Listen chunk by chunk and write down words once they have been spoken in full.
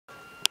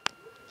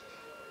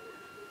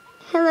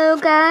Hello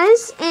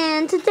guys,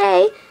 and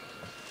today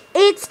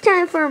it's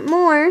time for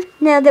more,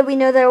 now that we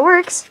know that it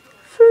works,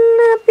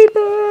 Flappy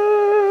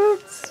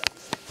Birds.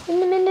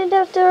 In a minute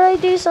after I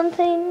do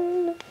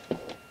something.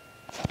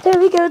 There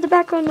we go, the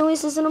background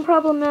noise isn't a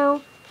problem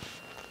now.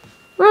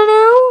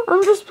 Right now,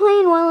 I'm just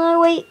playing while I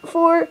wait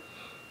for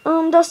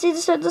Dusty to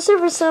start the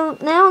server. So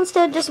now,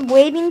 instead of just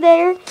waiting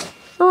there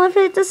while I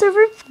update the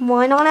server,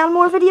 why not add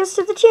more videos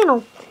to the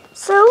channel?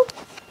 So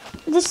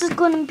this is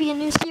going to be a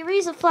new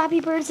series of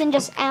Flappy Birds and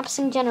just apps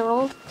in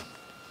general.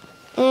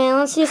 And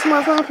let's do some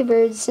more Flappy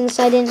Birds since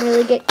I didn't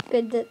really get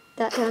good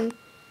that time.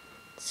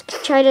 Let's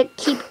try to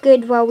keep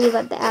good while we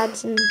let the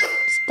ads and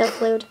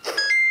stuff load.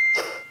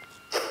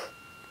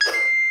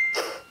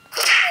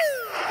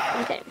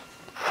 Okay.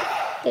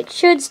 It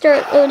should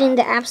start loading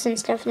the apps and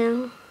stuff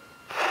now.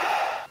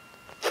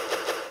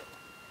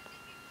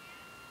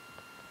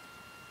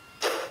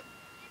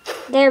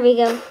 There we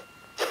go.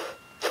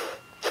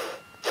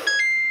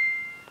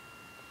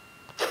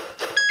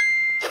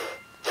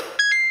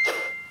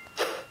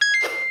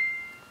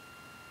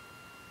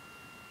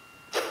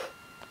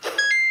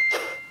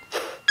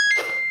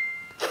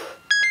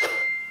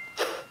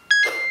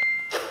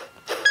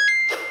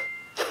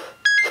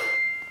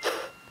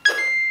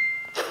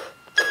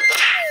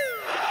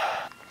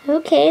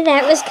 Okay,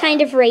 that was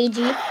kind of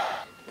ragey,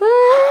 but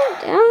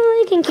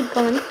I can keep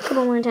going a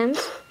couple more times.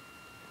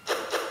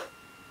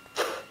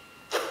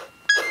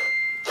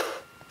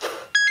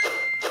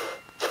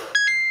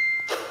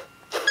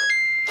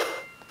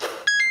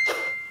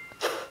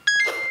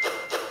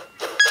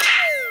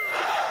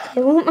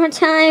 Okay, one more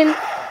time.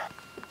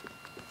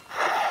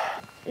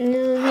 This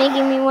is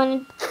making me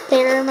want to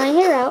tear my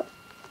hair out.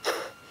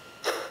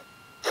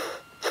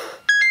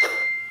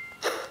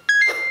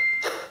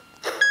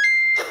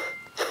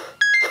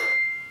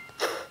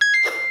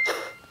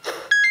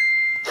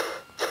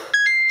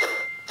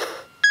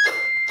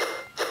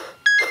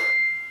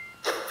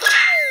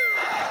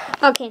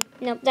 Okay,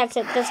 nope, that's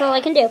it. That's all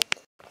I can do.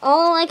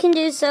 All I can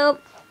do, so,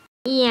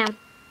 yeah.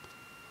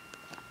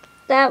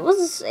 That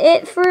was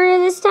it for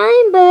this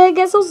time, but I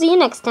guess I'll see you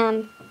next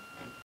time.